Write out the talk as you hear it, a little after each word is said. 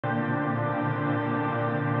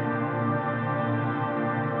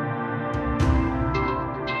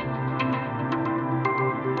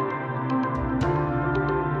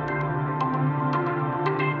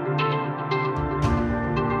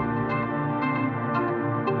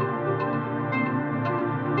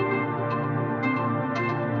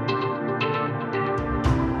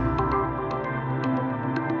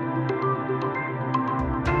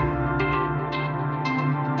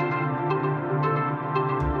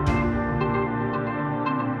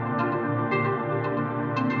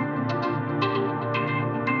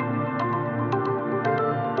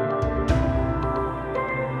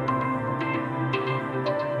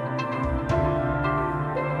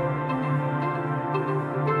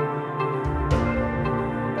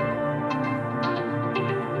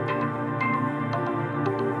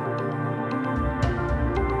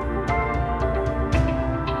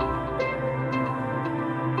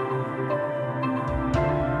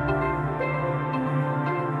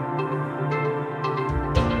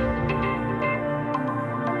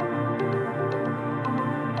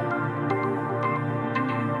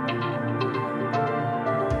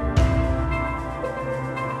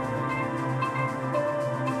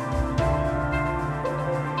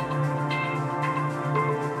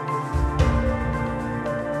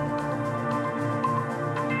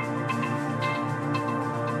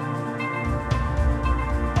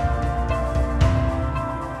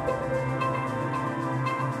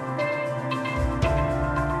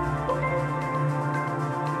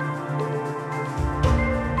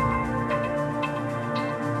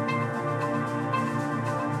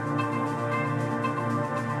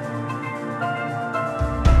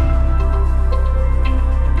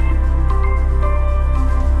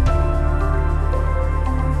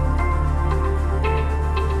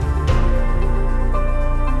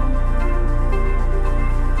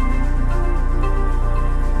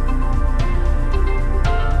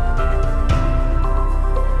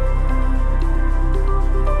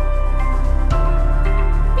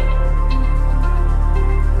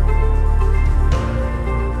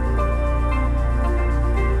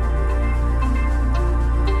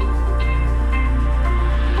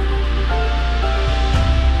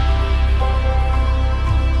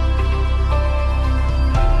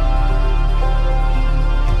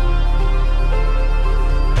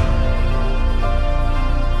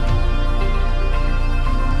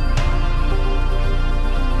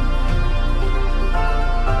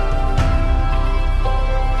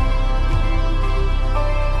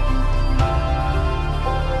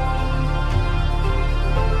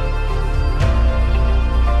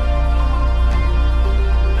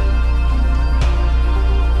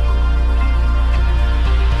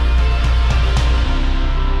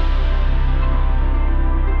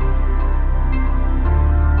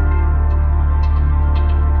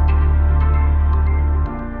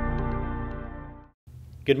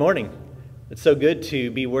Good morning. It's so good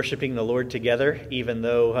to be worshiping the Lord together, even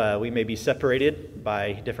though we may be separated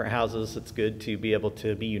by different houses. It's good to be able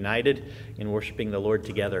to be united in worshiping the Lord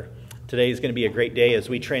together. Today is going to be a great day as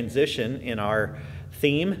we transition in our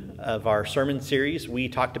theme of our sermon series. We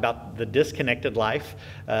talked about the disconnected life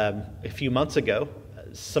a few months ago,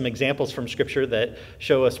 some examples from Scripture that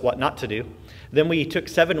show us what not to do. Then we took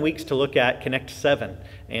 7 weeks to look at Connect 7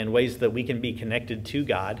 and ways that we can be connected to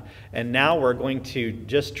God. And now we're going to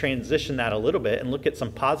just transition that a little bit and look at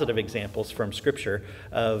some positive examples from Scripture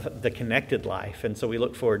of the connected life. And so we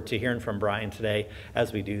look forward to hearing from Brian today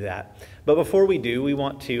as we do that. But before we do, we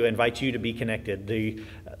want to invite you to be connected. The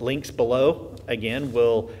links below, again,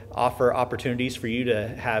 will offer opportunities for you to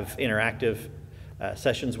have interactive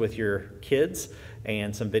sessions with your kids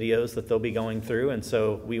and some videos that they'll be going through. And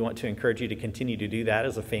so we want to encourage you to continue to do that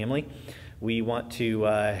as a family. We want to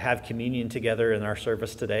have communion together in our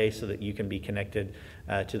service today so that you can be connected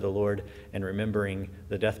to the Lord and remembering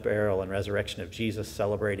the death, burial, and resurrection of Jesus,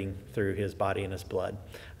 celebrating through his body and his blood.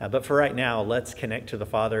 But for right now, let's connect to the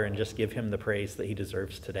Father and just give him the praise that he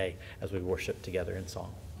deserves today as we worship together in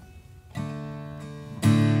song.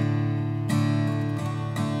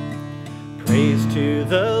 Praise to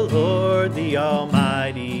the Lord, the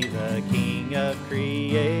Almighty, the King of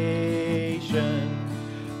creation.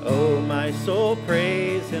 Oh, my soul,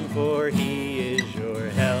 praise him, for he is your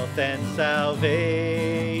health and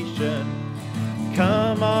salvation.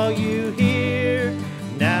 Come, all you here,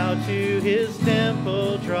 now to his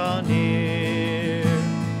temple draw near.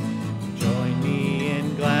 Join me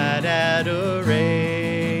in glad adoration.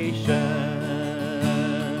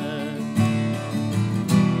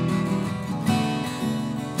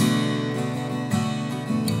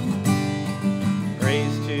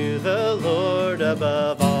 The Lord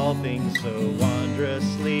above all things, so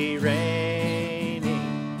wondrously reigning,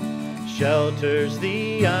 shelters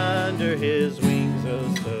thee under his wings,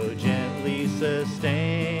 oh so gently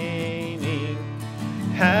sustaining.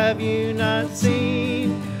 Have you not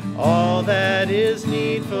seen all that is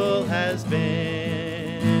needful has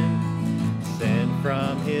been sent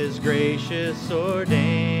from his gracious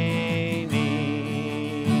ordaining?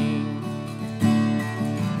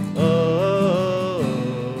 Oh,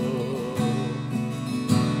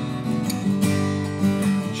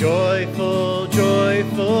 joyful,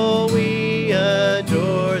 joyful, we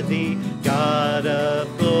adore thee, God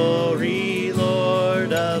of glory,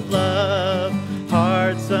 Lord of love.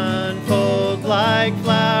 Hearts unfold like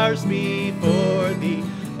flowers before thee,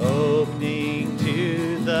 opening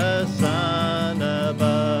to the sun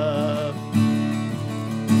above.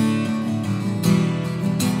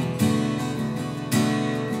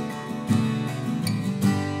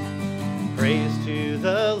 Praise to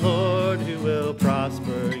the Lord who will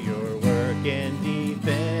prosper your work and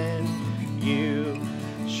defend you.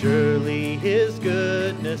 Surely his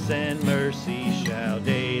goodness and mercy shall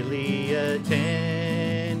daily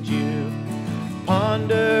attend you.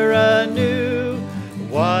 Ponder anew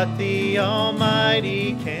what the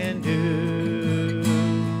Almighty can do,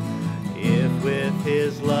 if with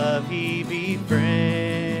his love he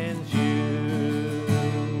befriends you.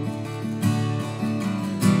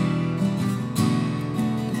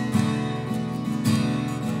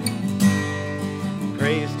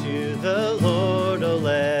 Praise to the Lord, oh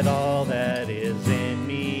let all that is in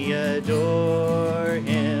me adore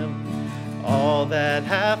him. All that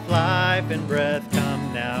hath life and breath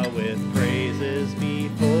come now with praises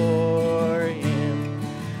before him.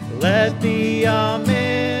 Let the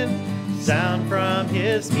Amen sound from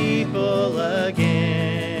his people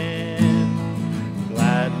again.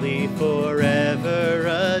 Gladly forever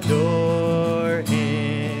adore him.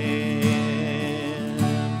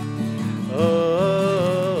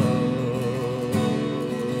 Oh,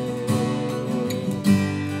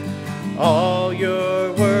 all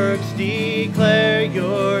your works declare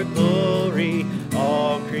your glory.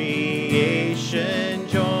 All creation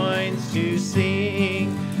joins to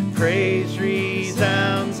sing. Praise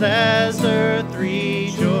resounds as earth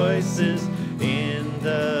rejoices in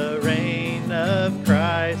the reign of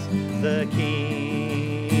Christ the King.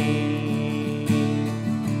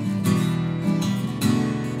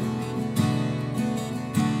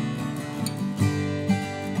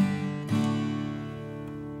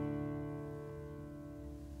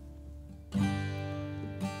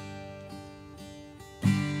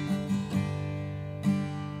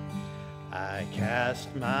 I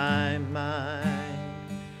cast my mind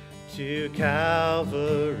to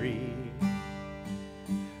Calvary,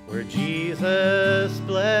 where Jesus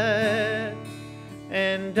bled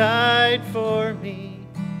and died for me.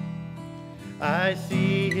 I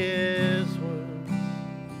see his wounds,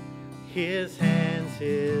 his hands,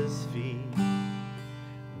 his feet,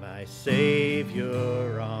 my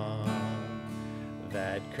Savior on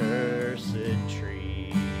that cursed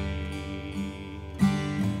tree.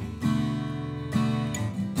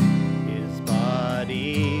 His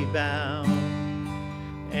body bound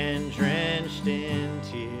and drenched in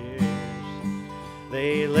tears,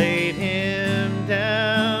 they laid him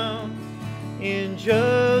down in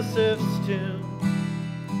Joseph's tomb,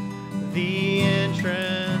 the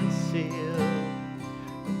entrance sealed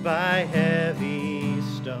by heavy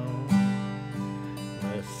stone,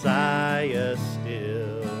 Messiah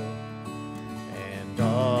still and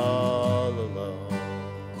all alone.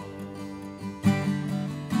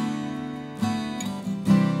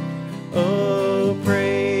 Oh,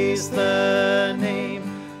 praise the name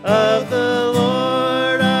of the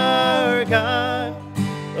Lord our God.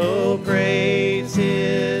 Oh, praise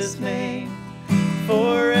his name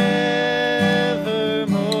forevermore.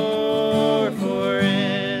 For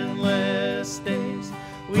endless days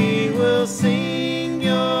we will sing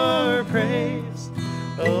your praise,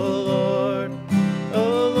 O Lord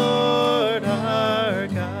our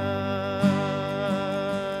God.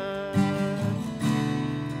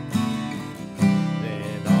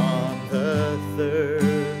 Then on the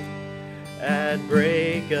third, at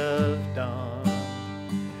break of dawn,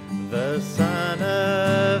 the Son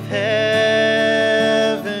of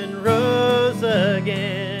Heaven rose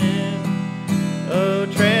again. O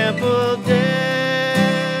trampled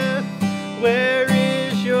death, where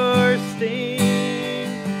is your sting?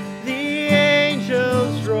 The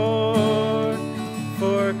angels roar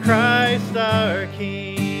for Christ our King.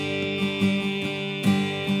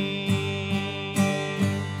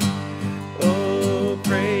 Oh,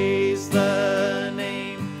 praise the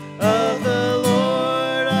name of the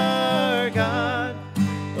Lord our God.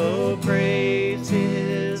 Oh, praise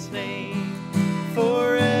his name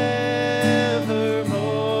forevermore.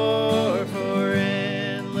 For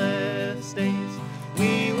endless days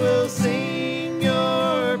we will sing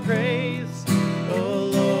your praise, O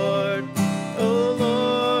Lord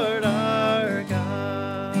our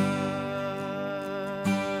God.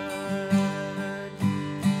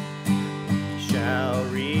 He shall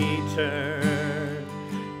return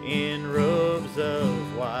in robes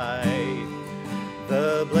of white,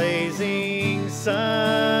 the blazing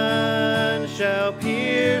sun shall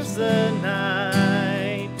pierce the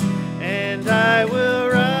night, and I will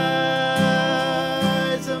rise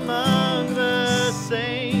among the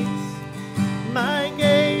saints, my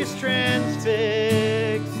gaze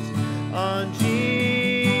transfixed on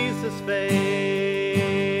Jesus' face.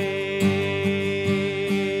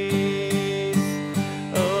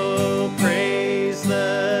 Oh, praise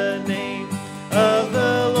the name of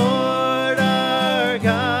the Lord our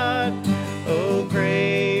God. Oh,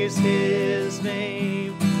 praise his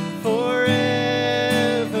name forevermore.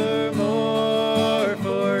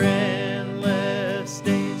 For endless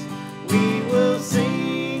days we will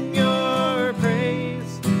sing your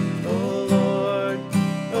praise, O Lord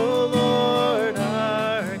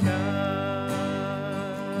our God.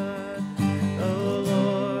 O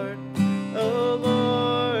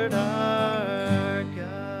Lord our God.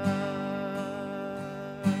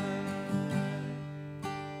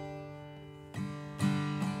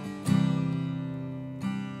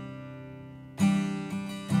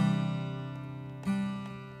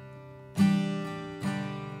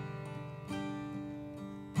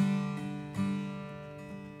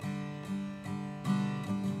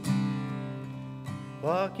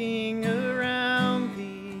 Walking around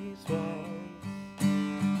these walls,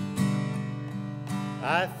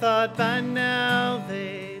 I thought by now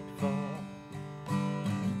they'd fall,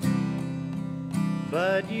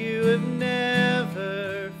 but you have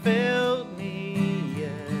never failed me yet.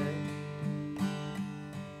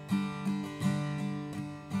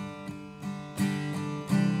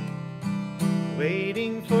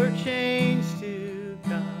 Waiting for change to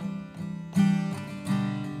come,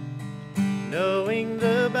 knowing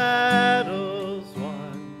the battle's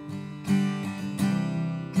won,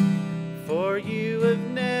 for you have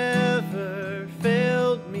never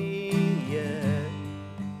failed me yet.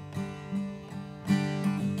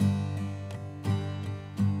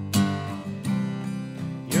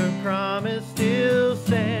 Your promise still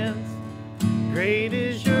stands, great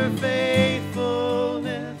is your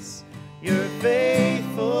faithfulness, your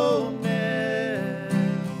faithfulness.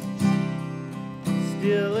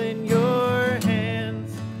 Still in your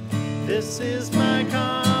hands, this is my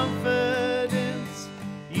confidence,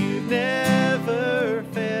 you've never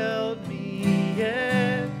failed me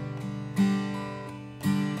yet.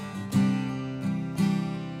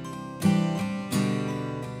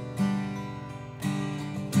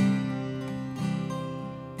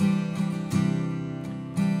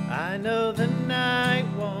 know the night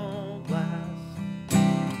won't last.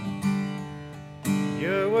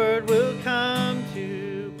 Your word will come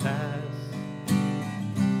to pass.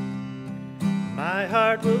 My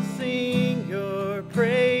heart will sing your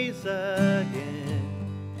praise again.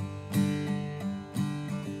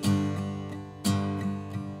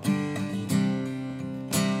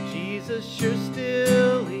 Jesus, you're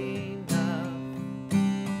still enough.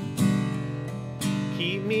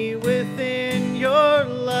 Keep me within your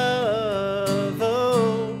love.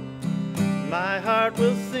 Oh, my heart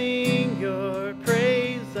will sing your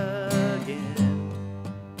praise again.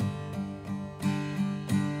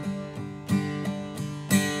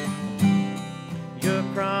 Your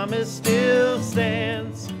promise still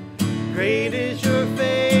stands. Great is your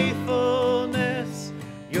faithfulness,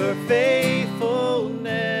 your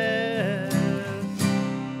faithfulness.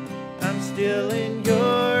 I'm still in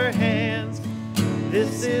your hands.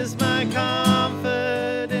 This is my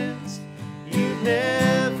confidence. You've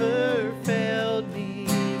never failed me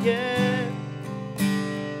yet.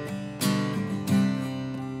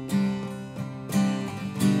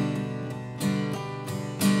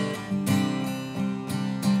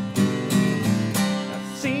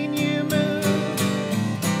 I've seen you move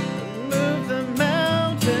the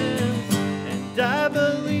mountains, and I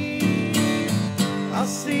believe I'll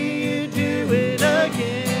see you do it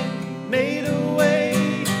again. You made a way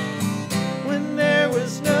when there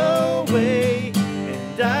was no way,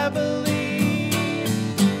 and I believe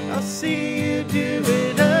I'll see you do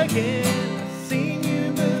it again. I've seen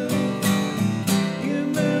you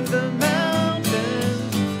move the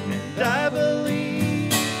mountains, and I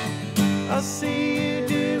believe I'll see you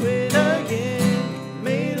do it again. You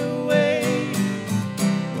made a way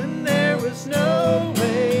when there was no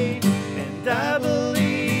way, and I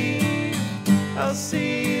believe I'll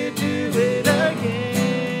see you do it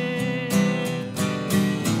again.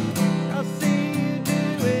 I'll see you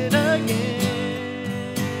do it again.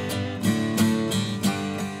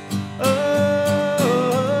 Oh,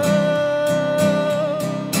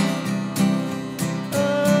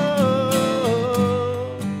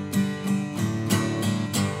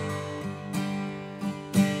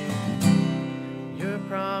 your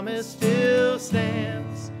promise still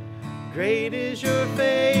stands. Great is your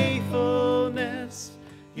faithfulness,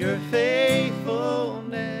 your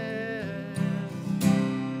faithfulness.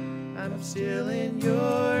 I'm still in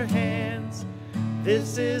your hands.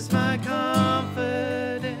 This is my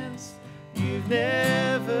confidence. You've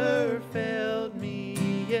never failed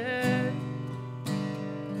me yet.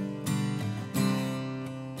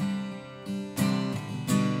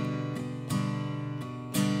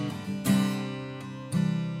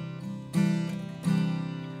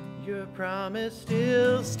 Your promise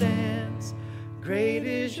still stands. Great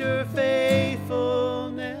is your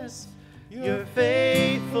faithfulness, your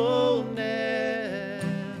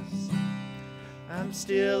faithfulness. I'm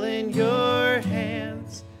still in your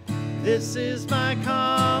hands. This is my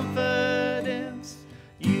confidence.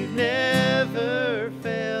 You've never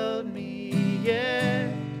failed me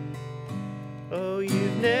yet. Oh,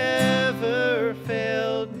 you've never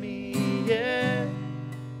failed me yet.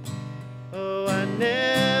 Oh, I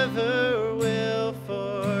never will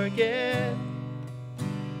forget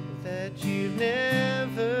that you've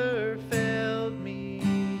never failed me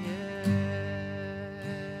yet.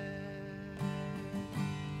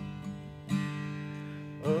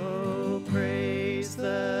 Oh, praise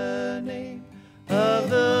the name of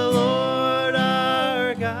the Lord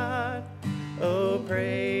our God. Oh,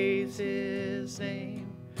 praise his name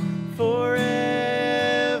forevermore.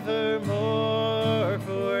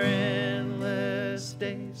 For endless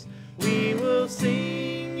days we will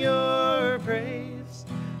sing your praise.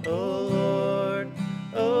 O Lord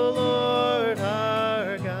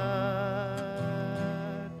our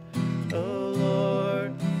God. O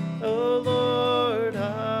Lord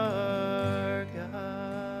our God.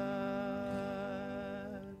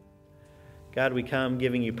 God, we come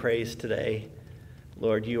giving you praise today.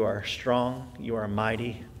 Lord, you are strong, you are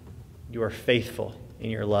mighty, you are faithful in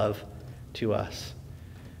your love to us.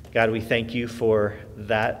 God, we thank you for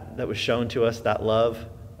that was shown to us, that love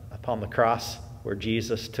upon the cross where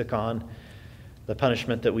Jesus took on the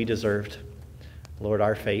punishment that we deserved. Lord,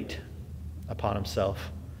 our fate upon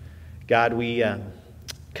himself. God, we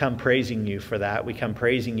come praising you for that. We come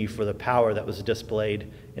praising you for the power that was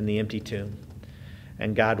displayed in the empty tomb.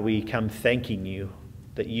 And God, we come thanking you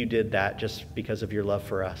that you did that just because of your love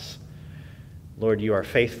for us. Lord, you are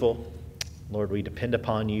faithful. Lord, we depend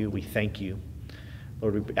upon you. We thank you.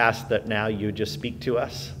 Lord, we ask that now you would just speak to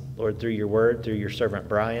us, Lord, through your word, through your servant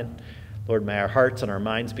Brian. Lord, may our hearts and our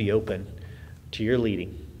minds be open to your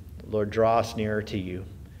leading. Lord, draw us nearer to you.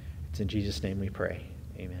 It's in Jesus' name we pray.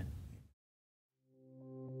 Amen.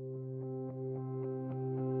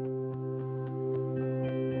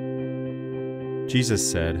 Jesus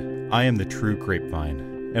said, "I am the true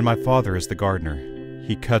grapevine, and my Father is the gardener.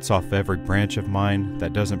 He cuts off every branch of mine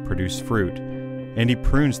that doesn't produce fruit, and he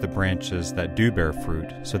prunes the branches that do bear fruit,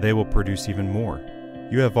 so they will produce even more.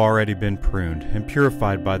 You have already been pruned and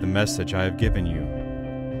purified by the message I have given you.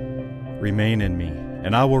 Remain in me,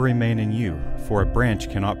 and I will remain in you, for a branch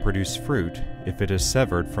cannot produce fruit if it is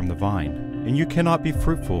severed from the vine, and you cannot be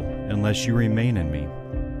fruitful unless you remain in me.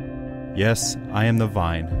 Yes, I am the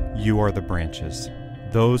vine, you are the branches.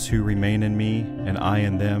 Those who remain in me, and I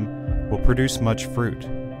in them, will produce much fruit.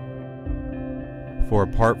 For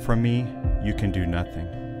apart from me, you can do nothing.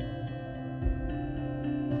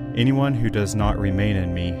 Anyone who does not remain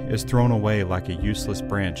in me is thrown away like a useless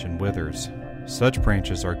branch and withers. Such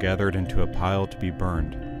branches are gathered into a pile to be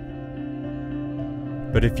burned.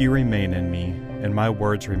 But if you remain in me, and my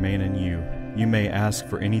words remain in you, you may ask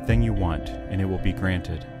for anything you want, and it will be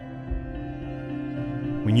granted.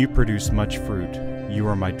 When you produce much fruit, you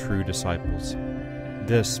are my true disciples.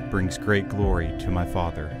 This brings great glory to my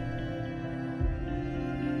Father."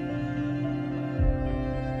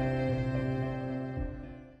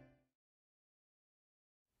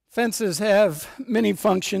 Fences have many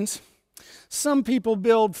functions. Some people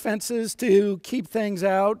build fences to keep things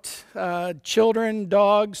out, children,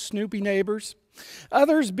 dogs, snoopy neighbors.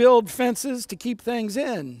 Others build fences to keep things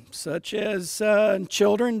in, such as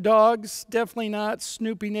children, dogs, definitely not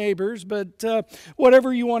snoopy neighbors, but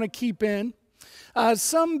whatever you want to keep in.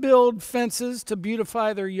 Some build fences to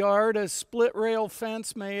beautify their yard. A split rail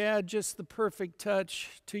fence may add just the perfect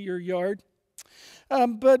touch to your yard.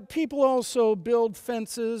 But people also build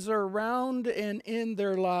fences around and in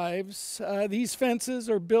their lives. These fences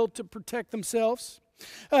are built to protect themselves,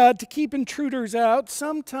 to keep intruders out.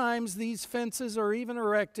 Sometimes these fences are even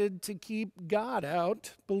erected to keep God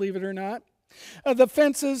out, believe it or not. The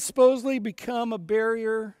fences supposedly become a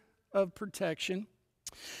barrier of protection.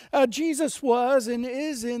 Jesus was and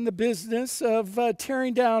is in the business of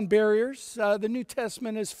tearing down barriers. The New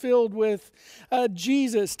Testament is filled with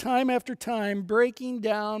Jesus, time after time, breaking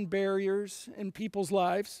down barriers in people's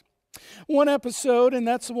lives. One episode, and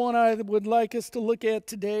that's the one I would like us to look at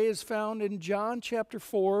today, is found in John chapter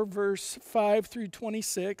 4, verse 5 through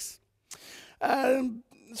 26.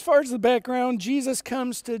 As far as the background, Jesus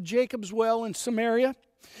comes to Jacob's well in Samaria.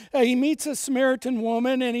 He meets a Samaritan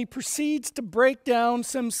woman, and he proceeds to break down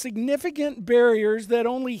some significant barriers that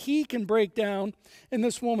only he can break down in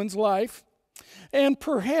this woman's life. And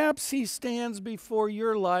perhaps he stands before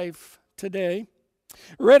your life today,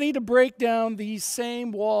 ready to break down these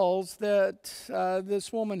same walls that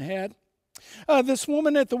this woman had. This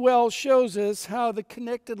woman at the well shows us how the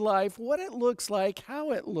connected life, what it looks like,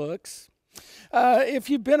 how it looks. If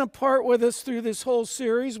you've been a part with us through this whole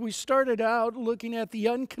series, we started out looking at the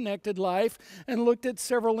unconnected life and looked at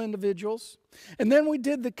several individuals. And then we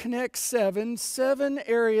did the Connect 7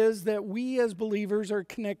 areas that we as believers are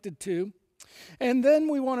connected to. And then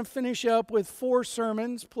we want to finish up with 4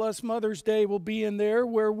 sermons, plus Mother's Day will be in there,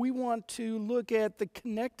 where we want to look at the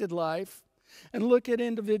connected life and look at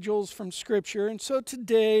individuals from Scripture. And so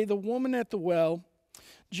today, the woman at the well,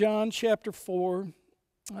 John chapter 4,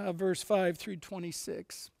 verse 5 through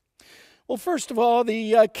 26. Well, first of all,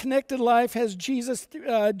 the connected life has Jesus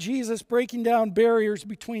breaking down barriers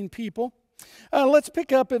between people. Let's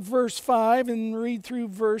pick up at verse 5 and read through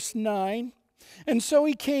verse 9. And so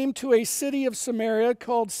he came to a city of Samaria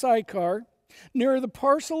called Sychar, near the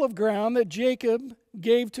parcel of ground that Jacob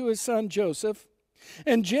gave to his son Joseph.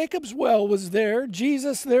 And Jacob's well was there.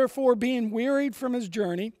 Jesus, therefore, being wearied from his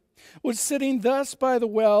journey, was sitting thus by the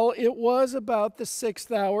well. It was about the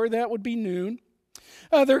 6th hour, that would be noon.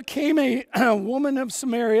 There came a woman of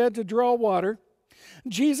Samaria to draw water.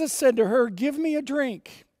 Jesus said to her, "Give me a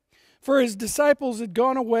drink," for his disciples had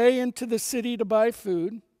gone away into the city to buy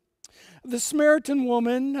food. The Samaritan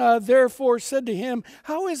woman therefore said to him,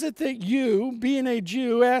 "How is it that you, being a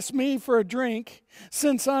Jew, ask me for a drink,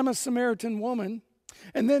 since I'm a Samaritan woman?"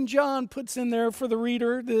 And then John puts in there for the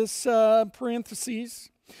reader this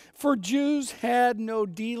parentheses, "For Jews had no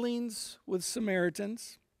dealings with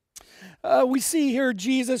Samaritans." We see here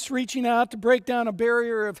Jesus reaching out to break down a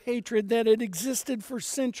barrier of hatred that had existed for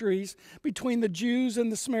centuries between the Jews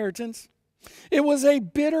and the Samaritans. It was a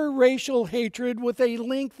bitter racial hatred with a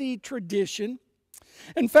lengthy tradition.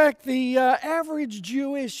 In fact, the average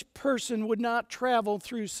Jewish person would not travel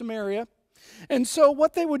through Samaria. And so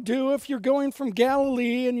what they would do, if you're going from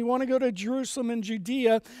Galilee and you want to go to Jerusalem and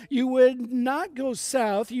Judea, you would not go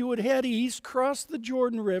south. You would head east, cross the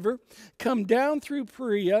Jordan River, come down through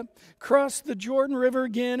Perea, cross the Jordan River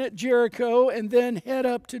again at Jericho, and then head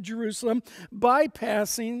up to Jerusalem,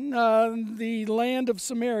 bypassing the land of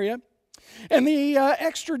Samaria. And the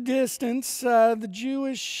extra distance, the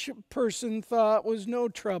Jewish person thought was no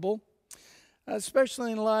trouble,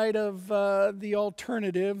 especially in light of the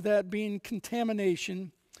alternative, that being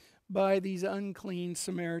contamination by these unclean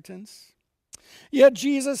Samaritans. Yet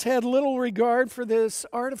Jesus had little regard for this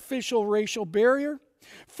artificial racial barrier.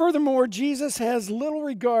 Furthermore, Jesus has little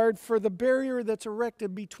regard for the barrier that's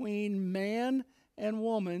erected between man and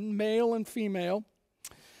woman, male and female.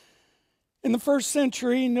 In the first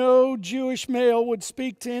century, no Jewish male would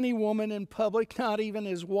speak to any woman in public, not even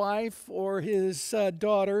his wife or his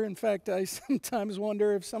daughter. In fact, I sometimes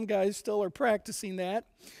wonder if some guys still are practicing that,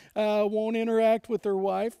 won't interact with their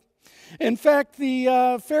wife. In fact,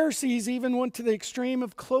 the Pharisees even went to the extreme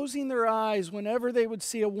of closing their eyes whenever they would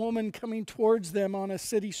see a woman coming towards them on a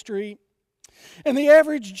city street. And the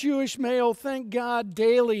average Jewish male thanked God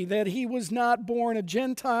daily that he was not born a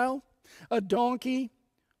Gentile, a donkey,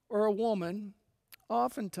 or a woman,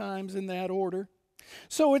 oftentimes in that order.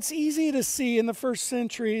 So it's easy to see in the first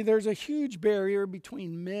century there's a huge barrier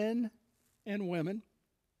between men and women.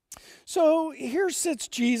 So here sits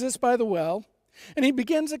Jesus by the well, and he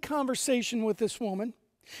begins a conversation with this woman.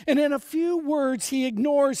 And in a few words, he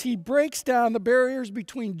breaks down the barriers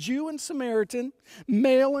between Jew and Samaritan,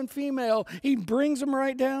 male and female. He brings them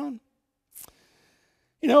right down.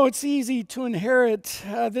 You know, it's easy to inherit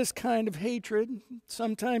this kind of hatred.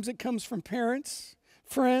 Sometimes it comes from parents,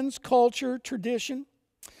 friends, culture, tradition.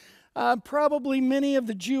 Probably many of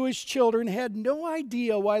the Jewish children had no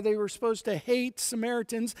idea why they were supposed to hate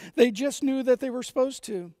Samaritans. They just knew that they were supposed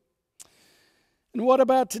to. And what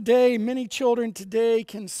about today? Many children today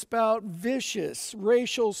can spout vicious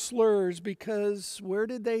racial slurs because where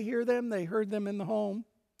did they hear them? They heard them in the home.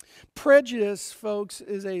 Prejudice, folks,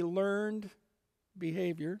 is a learned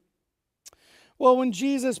behavior. Well, when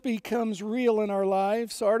Jesus becomes real in our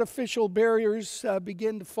lives, artificial barriers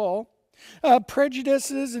begin to fall.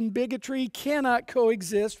 Prejudices and bigotry cannot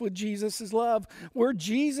coexist with Jesus' love. Where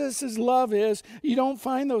Jesus' love is, you don't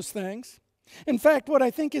find those things. In fact, what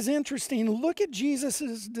I think is interesting, look at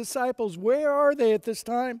Jesus' disciples. Where are they at this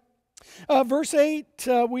time? Verse 8,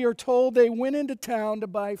 we are told they went into town to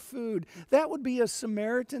buy food. That would be a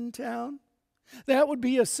Samaritan town. That would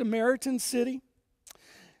be a Samaritan city.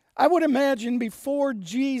 I would imagine before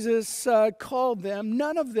Jesus called them,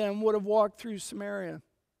 none of them would have walked through Samaria.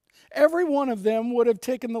 Every one of them would have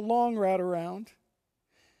taken the long route around,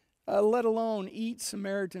 let alone eat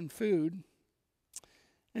Samaritan food.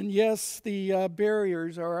 And yes, the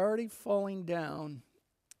barriers are already falling down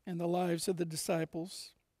in the lives of the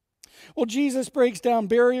disciples. Well, Jesus breaks down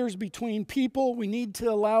barriers between people. We need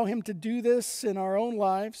to allow him to do this in our own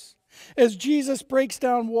lives. As Jesus breaks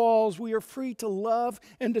down walls, we are free to love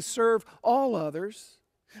and to serve all others.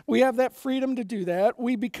 We have that freedom to do that.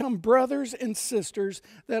 We become brothers and sisters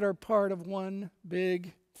that are part of one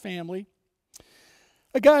big family.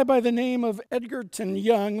 A guy by the name of Edgerton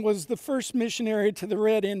Young was the first missionary to the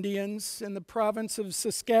Red Indians in the province of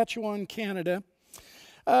Saskatchewan, Canada.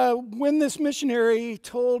 When this missionary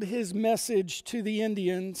told his message to the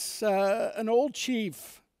Indians, an old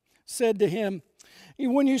chief said to him,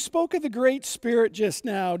 "When you spoke of the Great Spirit just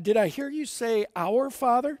now, did I hear you say, 'Our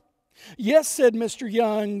Father'?" "Yes," said Mr.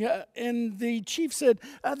 Young, and the chief said,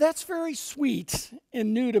 "That's very sweet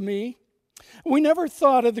and new to me. We never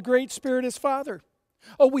thought of the Great Spirit as Father.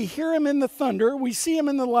 Oh, we hear him in the thunder, we see him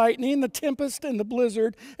in the lightning, the tempest, and the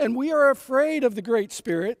blizzard, and we are afraid of the Great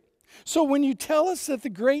Spirit. So when you tell us that the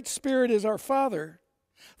Great Spirit is our Father,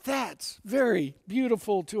 that's very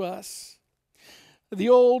beautiful to us." The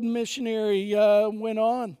old missionary went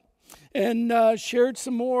on and shared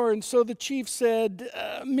some more, and so the chief said,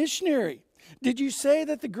 "Missionary, did you say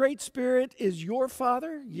that the Great Spirit is your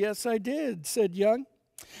Father?" "Yes, I did," said Young.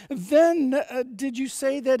 "Then did you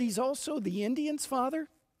say that he's also the Indians' father?"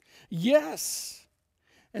 "Yes."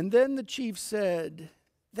 And then the chief said,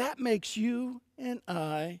 "That makes you and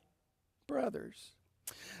I brothers."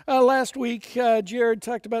 Last week, Jared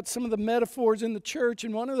talked about some of the metaphors in the church,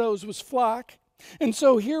 and one of those was flock. And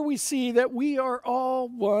so here we see that we are all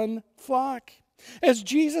one flock. As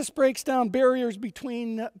Jesus breaks down barriers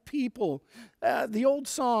between people, the old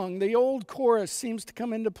song, the old chorus seems to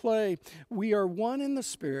come into play. We are one in the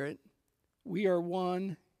Spirit. We are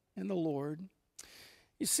one in the Lord.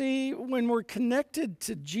 You see, when we're connected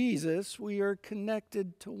to Jesus, we are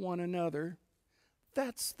connected to one another.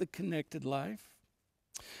 That's the connected life.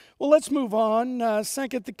 Well, let's move on.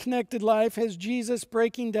 Second, the connected life has Jesus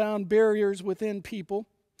breaking down barriers within people.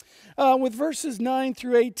 With verses 9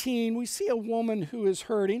 through 18, we see a woman who is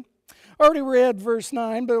hurting. I already read verse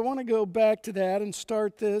 9, but I want to go back to that and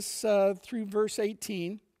start this through verse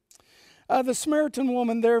 18. The Samaritan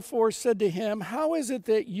woman therefore said to him, "How is it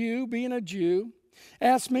that you, being a Jew,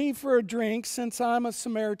 ask me for a drink, since I'm a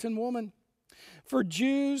Samaritan woman? For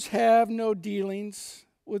Jews have no dealings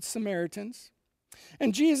with Samaritans."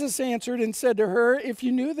 And Jesus answered and said to her, "If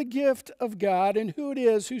you knew the gift of God and who it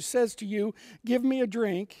is who says to you, 'Give me a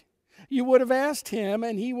drink,' you would have asked him,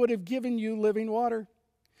 and he would have given you living water."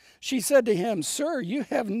 She said to him, "Sir, you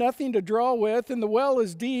have nothing to draw with, and the well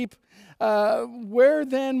is deep. Where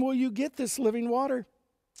then will you get this living water?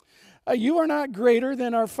 You are not greater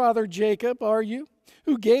than our father Jacob, are you,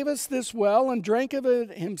 who gave us this well and drank of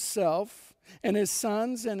it himself, and his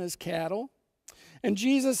sons and his cattle?" And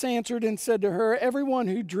Jesus answered and said to her, "Everyone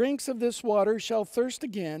who drinks of this water shall thirst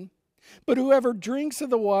again, but whoever drinks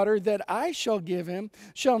of the water that I shall give him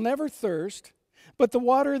shall never thirst, but the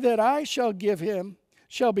water that I shall give him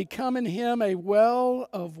shall become in him a well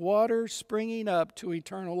of water springing up to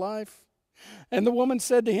eternal life." And the woman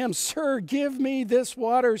said to him, "Sir, give me this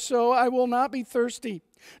water so I will not be thirsty,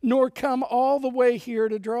 nor come all the way here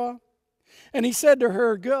to draw." And he said to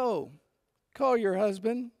her, "Go, call your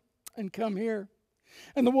husband and come here."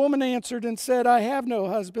 And the woman answered and said, "I have no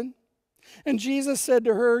husband." And Jesus said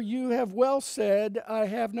to her, "You have well said, 'I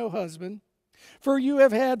have no husband,' for you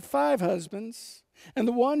have had 5 husbands, and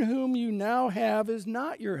the one whom you now have is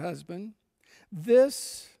not your husband.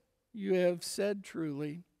 This you have said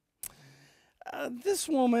truly." This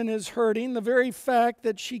woman is hurting. The very fact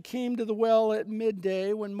that she came to the well at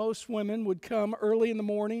midday, when most women would come early in the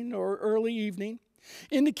morning or early evening,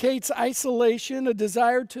 indicates isolation, a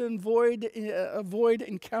desire to avoid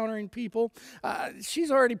encountering people.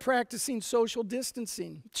 She's already practicing social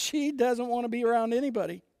distancing. She doesn't want to be around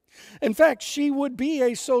anybody. In fact, she would be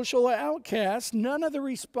a social outcast. None of the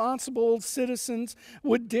responsible citizens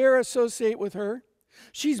would dare associate with her.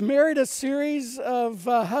 She's married a series of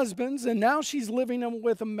husbands, and now she's living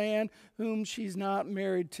with a man whom she's not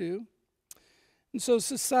married to. And so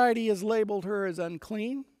society has labeled her as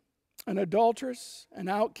unclean, an adulteress, an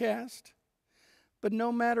outcast. But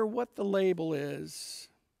no matter what the label is,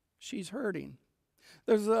 she's hurting.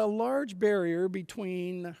 There's a large barrier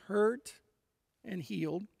between hurt and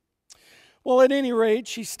healed. Well, at any rate,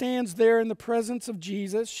 she stands there in the presence of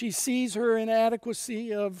Jesus. She sees her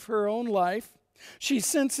inadequacy of her own life. She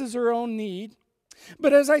senses her own need.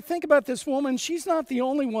 But as I think about this woman, she's not the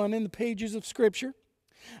only one in the pages of Scripture.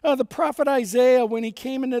 The prophet Isaiah, when he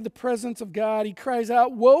came into the presence of God, he cries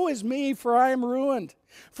out, "Woe is me, for I am ruined,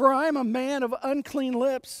 for I am a man of unclean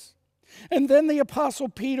lips." And then the apostle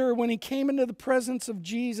Peter, when he came into the presence of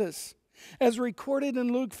Jesus, as recorded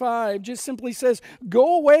in Luke 5, just simply says,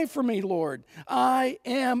 "Go away from me, Lord. I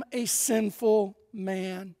am a sinful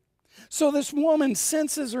man." So this woman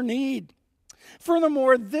senses her need.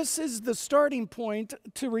 Furthermore, this is the starting point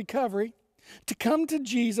to recovery. To come to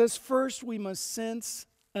Jesus, first we must sense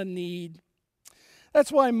a need.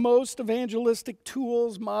 That's why most evangelistic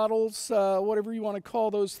tools, models, whatever you want to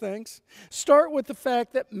call those things, start with the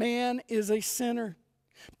fact that man is a sinner.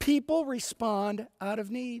 People respond out of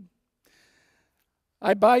need.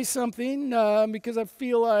 I buy something because I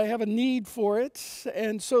feel I have a need for it.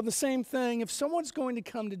 And so the same thing, if someone's going to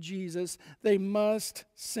come to Jesus, they must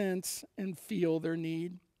sense and feel their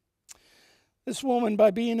need. This woman, by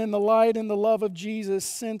being in the light and the love of Jesus,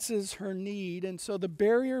 senses her need. And so the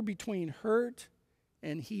barrier between hurt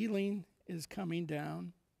and healing is coming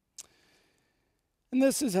down. And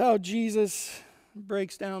this is how Jesus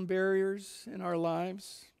breaks down barriers in our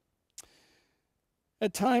lives.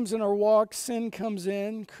 At times in our walk, sin comes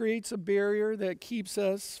in, creates a barrier that keeps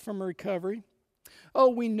us from recovery. Oh,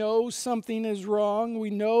 we know something is wrong. We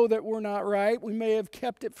know that we're not right. We may have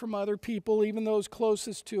kept it from other people, even those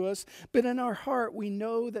closest to us. But in our heart, we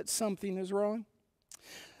know that something is wrong.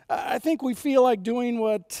 I think we feel like doing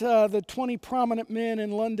what the 20 prominent men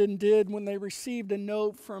in London did when they received a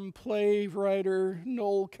note from playwright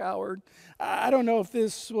Noel Coward. I don't know if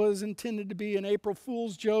this was intended to be an April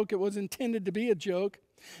Fool's joke. It was intended to be a joke.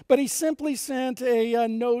 But he simply sent a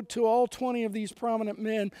note to all 20 of these prominent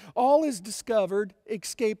men. All is discovered,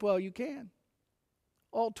 escape while you can.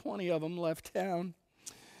 All 20 of them left town.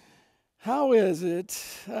 How is it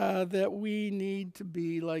that we need to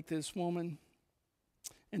be like this woman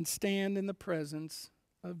and stand in the presence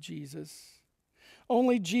of Jesus?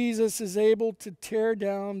 Only Jesus is able to tear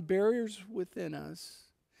down barriers within us.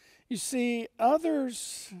 You see,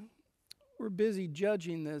 others we're busy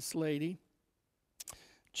judging this lady.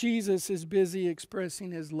 Jesus is busy expressing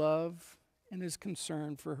his love and his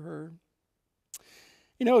concern for her.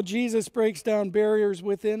 You know, Jesus breaks down barriers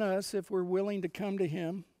within us if we're willing to come to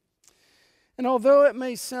him. And although it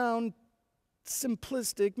may sound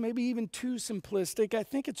simplistic, maybe even too simplistic, I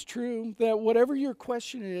think it's true that whatever your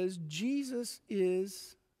question is, Jesus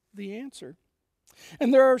is the answer.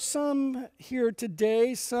 And there are some here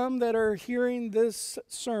today, some that are hearing this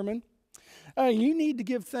sermon. You need to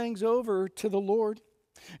give things over to the Lord.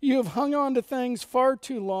 You have hung on to things far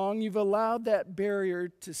too long. You've allowed that barrier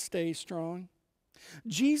to stay strong.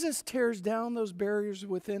 Jesus tears down those barriers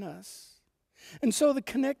within us. And so the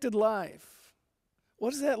connected life,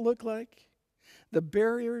 what does that look like? The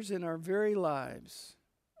barriers in our very lives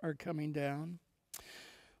are coming down.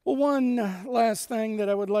 Well, one last thing that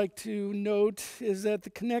I would like to note is that the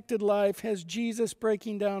connected life has Jesus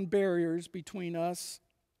breaking down barriers between us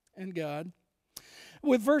and God.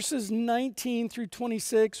 With verses 19 through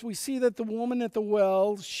 26, we see that the woman at the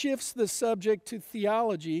well shifts the subject to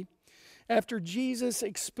theology after Jesus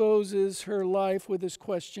exposes her life with his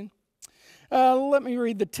question. Let me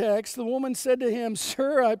read the text. The woman said to him,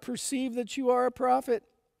 "Sir, I perceive that you are a prophet."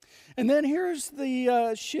 And then here's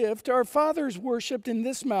the shift. "Our fathers worshipped in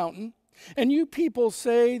this mountain, and you people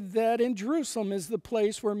say that in Jerusalem is the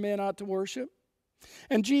place where men ought to worship."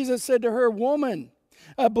 And Jesus said to her, "Woman,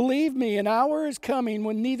 believe me, an hour is coming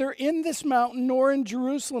when neither in this mountain nor in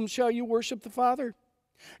Jerusalem shall you worship the Father.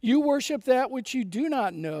 You worship that which you do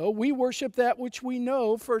not know. We worship that which we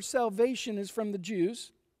know, for salvation is from the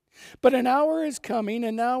Jews. But an hour is coming,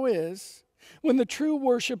 and now is, when the true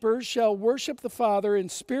worshipers shall worship the Father in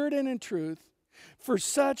spirit and in truth. For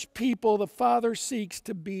such people the Father seeks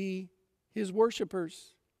to be his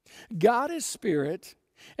worshipers. God is spirit,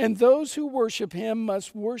 and those who worship him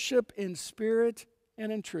must worship in spirit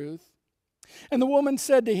and in truth." And the woman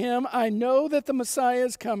said to him, "I know that the Messiah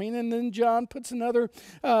is coming." And then John puts another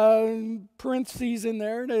parentheses in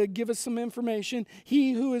there to give us some information.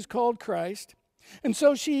 "He who is called Christ." And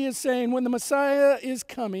so she is saying, when the Messiah is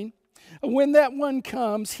coming, when that one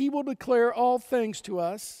comes, he will declare all things to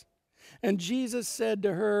us. And Jesus said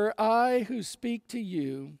to her, "I who speak to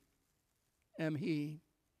you am he."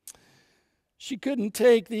 She couldn't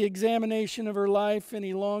take the examination of her life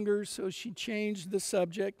any longer, so she changed the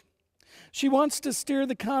subject. She wants to steer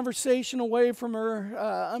the conversation away from her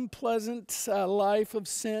unpleasant life of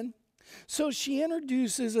sin. So she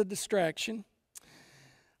introduces a distraction.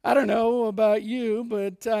 I don't know about you,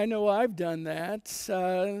 but I know I've done that.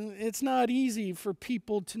 It's not easy for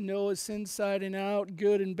people to know us inside and out,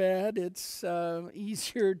 good and bad. It's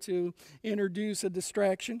easier to introduce a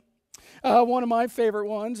distraction. One of my favorite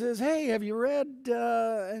ones is, "Hey, have you read?"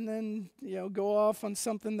 And then, go off on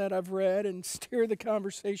something that I've read and steer the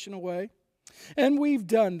conversation away. And we've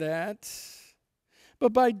done that.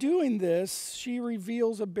 But by doing this, she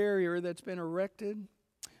reveals a barrier that's been erected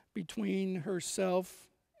between herself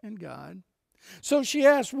and God. So she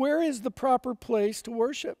asks, where is the proper place to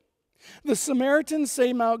worship? The Samaritans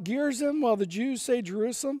say Mount Gerizim, while the Jews say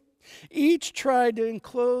Jerusalem. Each tried to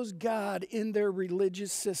enclose God in their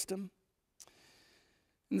religious system.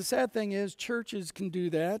 And the sad thing is, churches can do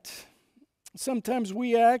that. Sometimes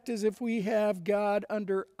we act as if we have God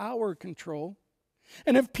under our control.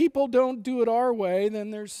 And if people don't do it our way, then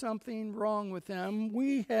there's something wrong with them.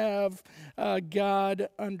 We have God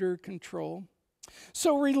under control.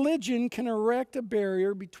 So religion can erect a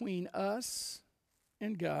barrier between us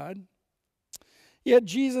and God. Yet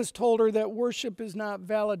Jesus told her that worship is not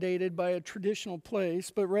validated by a traditional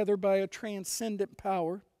place, but rather by a transcendent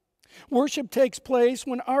power. Worship takes place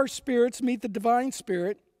when our spirits meet the divine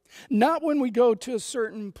spirit, not when we go to a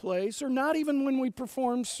certain place, or not even when we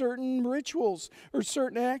perform certain rituals or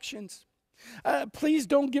certain actions. Please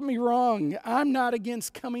don't get me wrong. I'm not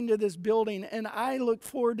against coming to this building, and I look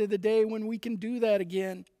forward to the day when we can do that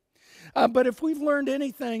again. But if we've learned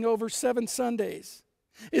anything over 7 Sundays,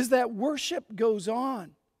 is that worship goes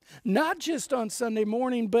on, not just on Sunday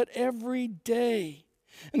morning, but every day.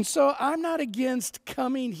 And so I'm not against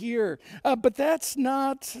coming here, but that's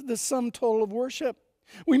not the sum total of worship.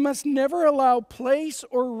 We must never allow place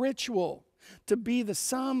or ritual to be the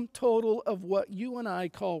sum total of what you and I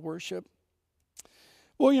call worship.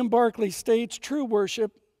 William Barclay states, true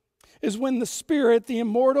worship is when the spirit, the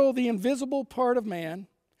immortal, the invisible part of man,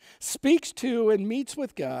 speaks to and meets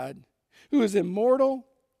with God, who is immortal,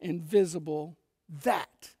 invisible.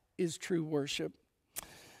 That is true worship.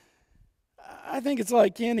 I think it's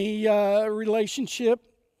like any relationship.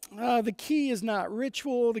 The key is not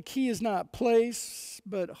ritual, the key is not place,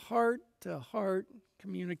 but heart-to-heart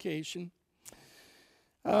communication.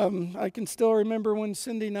 I can still remember when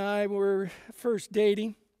Cindy and I were first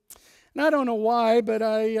dating. And I don't know why, but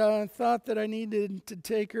I thought that I needed to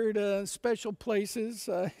take her to special places.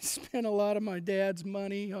 I spent a lot of my dad's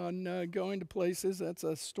money on going to places. That's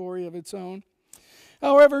a story of its own.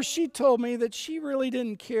 However, she told me that she really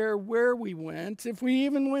didn't care where we went, if we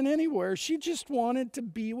even went anywhere. She just wanted to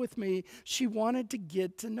be with me. She wanted to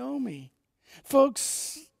get to know me.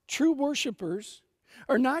 Folks, true worshipers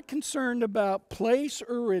are not concerned about place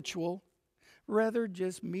or ritual, rather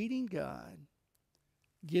just meeting God,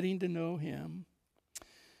 getting to know Him.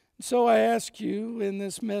 So I ask you in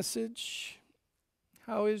this message,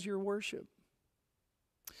 how is your worship?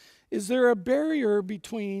 Is there a barrier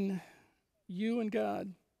between you and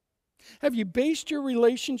God? Have you based your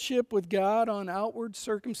relationship with God on outward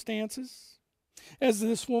circumstances, as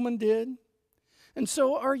this woman did? And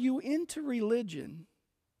so are you into religion,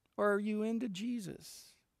 or are you into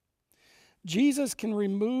Jesus? Jesus can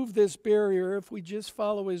remove this barrier if we just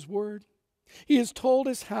follow His word. He has told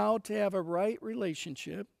us how to have a right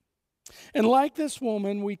relationship. And like this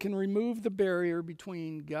woman, we can remove the barrier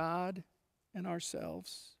between God and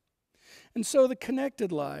ourselves. And so the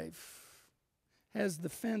connected life has the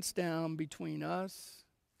fence down between us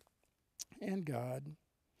and God.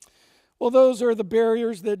 Well, those are the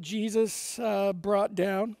barriers that Jesus brought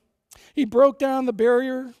down. He broke down the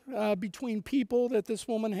barrier between people that this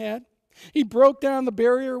woman had. He broke down the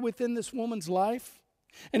barrier within this woman's life.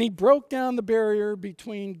 And He broke down the barrier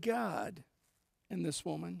between God and this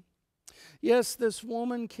woman. Yes, this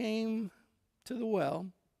woman came to the well.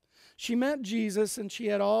 She met Jesus and she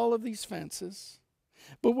had all of these fences.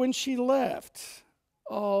 But when she left,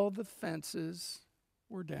 all the fences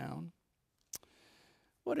were down.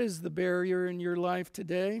 What is the barrier in your life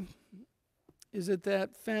today? Is it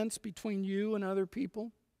that fence between you and other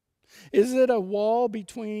people? Is it a wall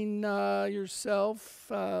between yourself,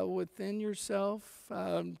 within yourself,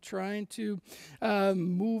 trying to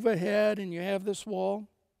move ahead and you have this wall?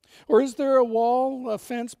 Or is there a wall, a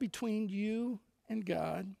fence between you and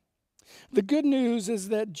God? The good news is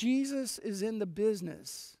that Jesus is in the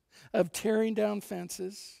business of tearing down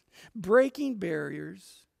fences, breaking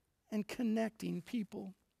barriers, and connecting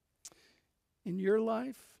people. In your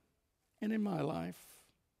life and in my life,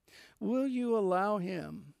 will you allow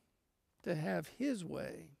Him to have His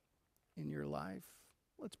way in your life?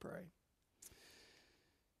 Let's pray.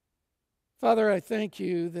 Father, I thank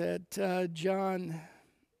you that John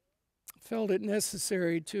felt it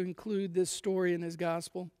necessary to include this story in his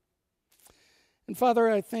gospel. And Father,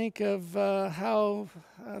 I think of how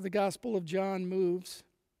the Gospel of John moves.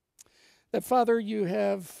 That, Father, you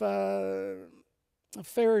have a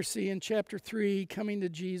Pharisee in chapter 3 coming to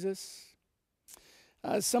Jesus.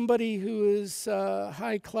 Somebody who is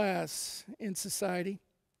high class in society.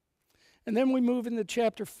 And then we move into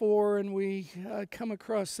chapter 4 and we come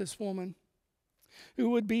across this woman who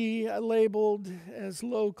would be labeled as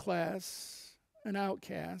low class, an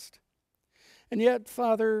outcast. And yet,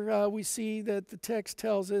 Father, we see that the text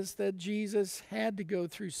tells us that Jesus had to go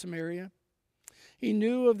through Samaria. He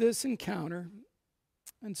knew of this encounter.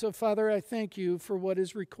 And so, Father, I thank you for what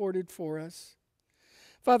is recorded for us.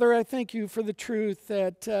 Father, I thank you for the truth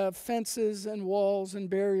that fences and walls and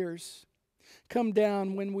barriers come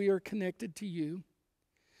down when we are connected to you.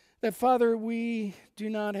 That, Father, we do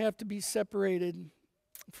not have to be separated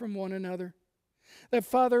from one another. That,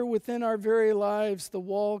 Father, within our very lives, the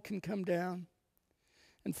wall can come down.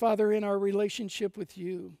 And, Father, in our relationship with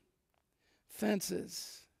you,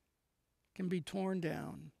 fences can be torn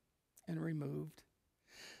down and removed.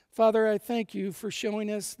 Father, I thank you for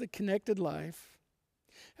showing us the connected life.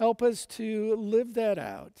 Help us to live that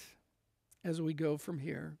out as we go from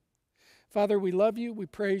here. Father, we love you. We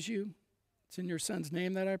praise you. It's in your Son's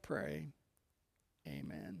name that I pray.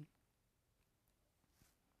 Amen.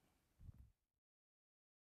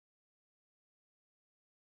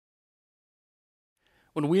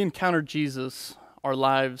 When we encounter Jesus, our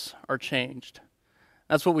lives are changed.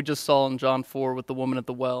 That's what we just saw in John 4 with the woman at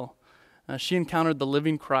the well. She encountered the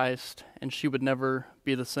living Christ, and she would never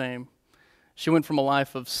be the same. She went from a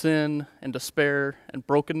life of sin and despair and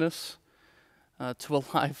brokenness to a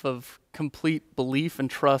life of complete belief and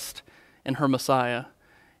trust in her Messiah.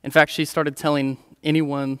 In fact, she started telling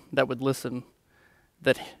anyone that would listen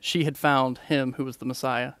that she had found him who was the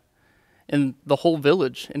Messiah. And the whole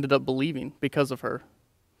village ended up believing because of her.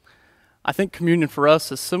 I think communion for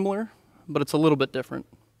us is similar, but it's a little bit different.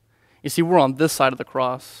 You see, we're on this side of the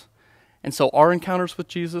cross. And so our encounters with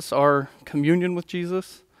Jesus, our communion with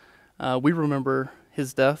Jesus, we remember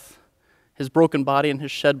his death, his broken body, and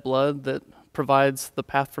his shed blood that provides the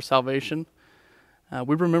path for salvation.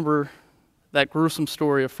 We remember that gruesome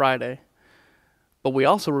story of Friday, but we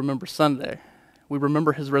also remember Sunday. We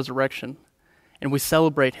remember his resurrection, and we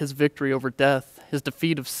celebrate his victory over death, his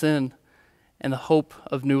defeat of sin, and the hope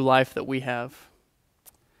of new life that we have.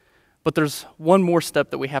 But there's one more step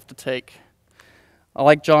that we have to take. I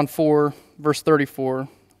like John 4, verse 34,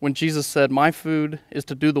 when Jesus said, "My food is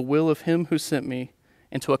to do the will of him who sent me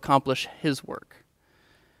and to accomplish his work."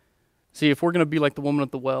 See, if we're going to be like the woman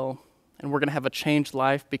at the well, and we're going to have a changed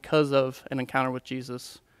life because of an encounter with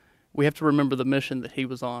Jesus, we have to remember the mission that he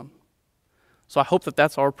was on. So I hope that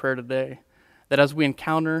that's our prayer today, that as we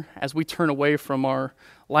encounter, as we turn away from our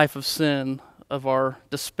life of sin, of our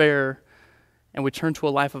despair, and we turn to a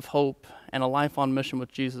life of hope and a life on mission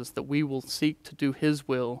with Jesus, that we will seek to do his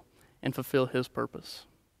will and fulfill his purpose.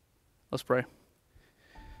 Let's pray.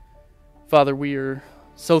 Father, we are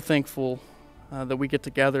so thankful that we get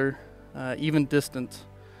together, even distant,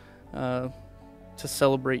 to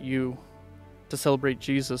celebrate you, to celebrate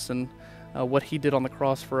Jesus and what he did on the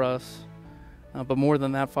cross for us. But more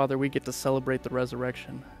than that, Father, we get to celebrate the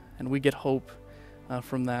resurrection, and we get hope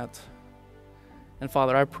from that. And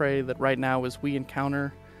Father, I pray that right now as we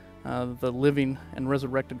encounter the living and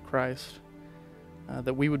resurrected Christ,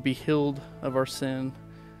 that we would be healed of our sin,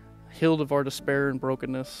 healed of our despair and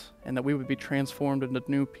brokenness, and that we would be transformed into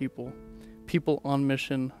new people, people on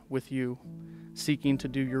mission with you, seeking to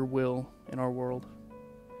do your will in our world.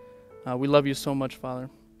 We love you so much, Father.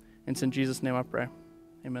 And it's in Jesus' name I pray.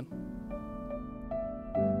 Amen.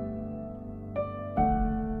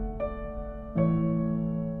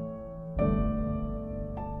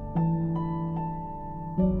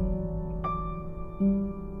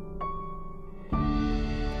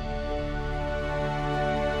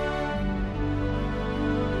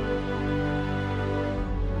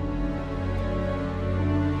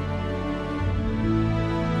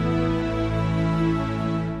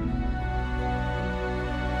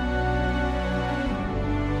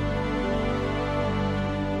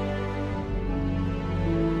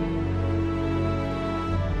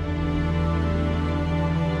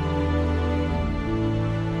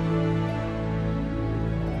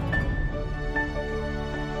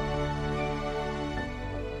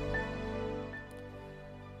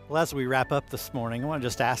 Well, as we wrap up this morning, I want to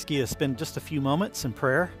just ask you to spend just a few moments in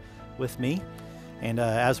prayer with me. And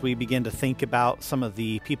as we begin to think about some of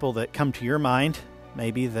the people that come to your mind,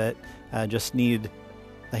 maybe that just need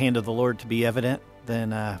the hand of the Lord to be evident,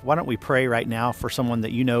 then why don't we pray right now for someone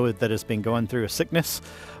that you know that has been going through a sickness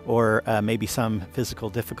or maybe some physical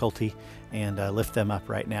difficulty, and lift them up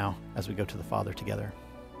right now as we go to the Father together.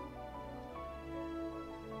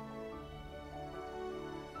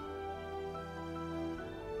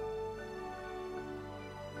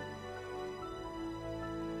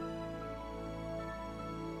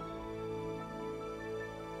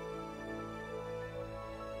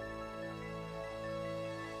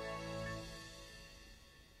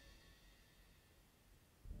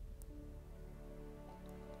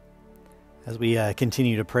 As we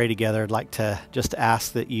continue to pray together, I'd like to just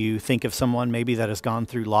ask that you think of someone maybe that has gone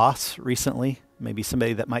through loss recently, maybe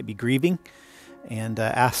somebody that might be grieving, and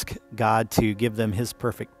ask God to give them his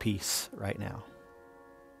perfect peace right now.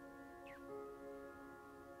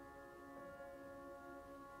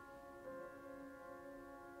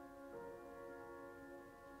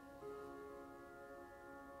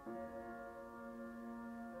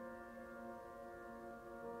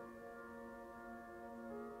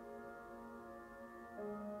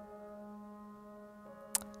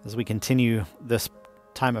 As we continue this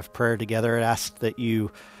time of prayer together, I ask that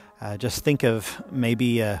you just think of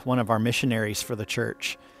maybe one of our missionaries for the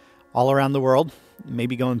church all around the world,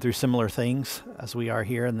 maybe going through similar things as we are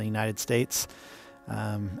here in the United States,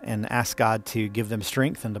 and ask God to give them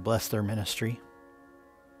strength and to bless their ministry.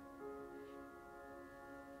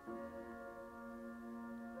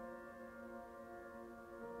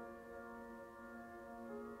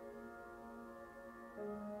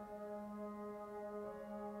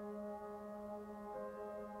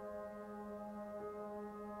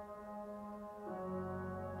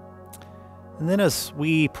 And then as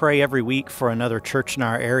we pray every week for another church in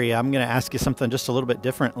our area, I'm going to ask you something just a little bit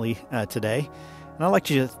differently today. And I'd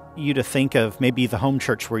like you to think of maybe the home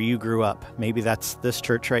church where you grew up. Maybe that's this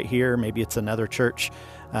church right here. Maybe it's another church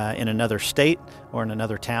in another state or in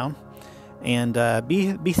another town. And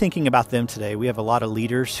be thinking about them today. We have a lot of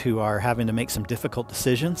leaders who are having to make some difficult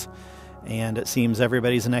decisions. And it seems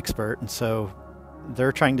everybody's an expert. And so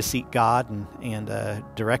they're trying to seek God and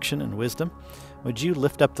direction and wisdom. Would you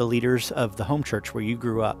lift up the leaders of the home church where you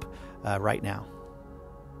grew up right now?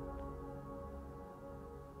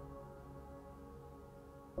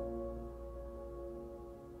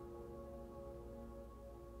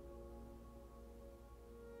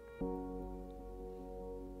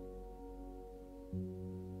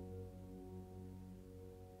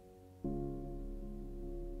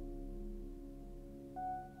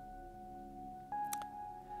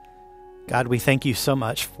 God, we thank you so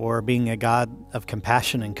much for being a God of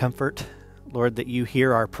compassion and comfort. Lord, that you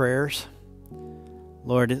hear our prayers.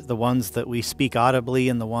 Lord, the ones that we speak audibly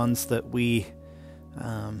and the ones that we,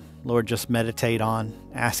 Lord, just meditate on,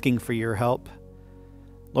 asking for your help.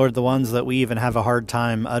 Lord, the ones that we even have a hard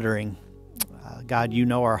time uttering. God, you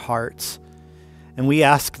know our hearts. And we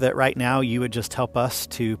ask that right now you would just help us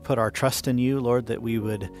to put our trust in you, Lord, that we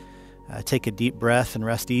would take a deep breath and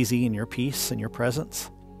rest easy in your peace and your presence.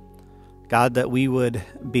 God, that we would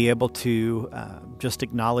be able to just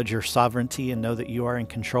acknowledge your sovereignty and know that you are in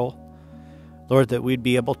control. Lord, that we'd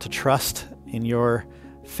be able to trust in your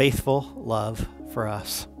faithful love for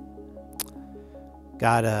us.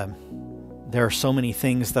 God, there are so many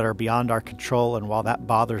things that are beyond our control, and while that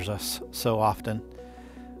bothers us so often,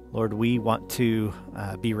 Lord, we want to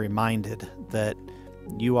be reminded that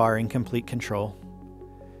you are in complete control.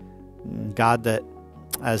 God, that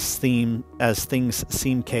as things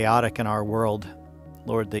seem chaotic in our world,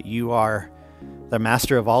 Lord, that you are the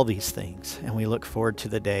master of all these things. And we look forward to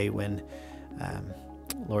the day when,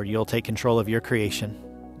 Lord, you'll take control of your creation.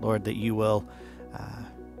 Lord, that you will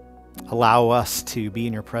allow us to be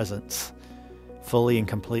in your presence fully and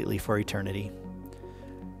completely for eternity.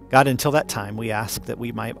 God, until that time, we ask that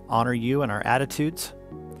we might honor you in our attitudes,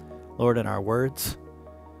 Lord, in our words.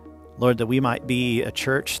 Lord, that we might be a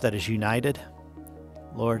church that is united.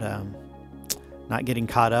 Lord, not getting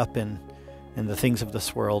caught up in the things of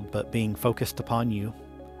this world, but being focused upon you,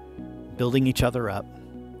 building each other up.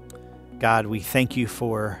 God, we thank you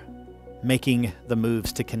for making the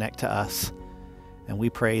moves to connect to us, and we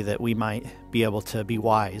pray that we might be able to be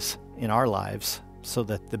wise in our lives so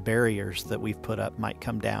that the barriers that we've put up might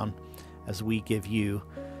come down as we give you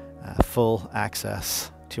full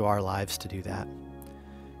access to our lives to do that.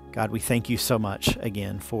 God, we thank you so much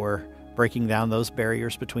again for breaking down those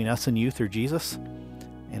barriers between us and you through Jesus.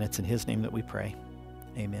 And it's in his name that we pray.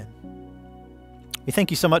 Amen. We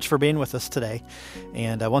thank you so much for being with us today.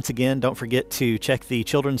 And once again, don't forget to check the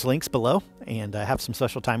children's links below and have some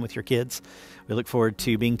special time with your kids. We look forward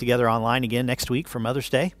to being together online again next week for Mother's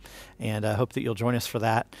Day. And I hope that you'll join us for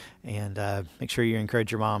that. And make sure you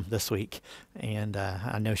encourage your mom this week. And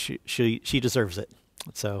I know she deserves it.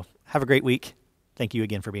 So have a great week. Thank you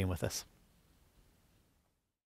again for being with us.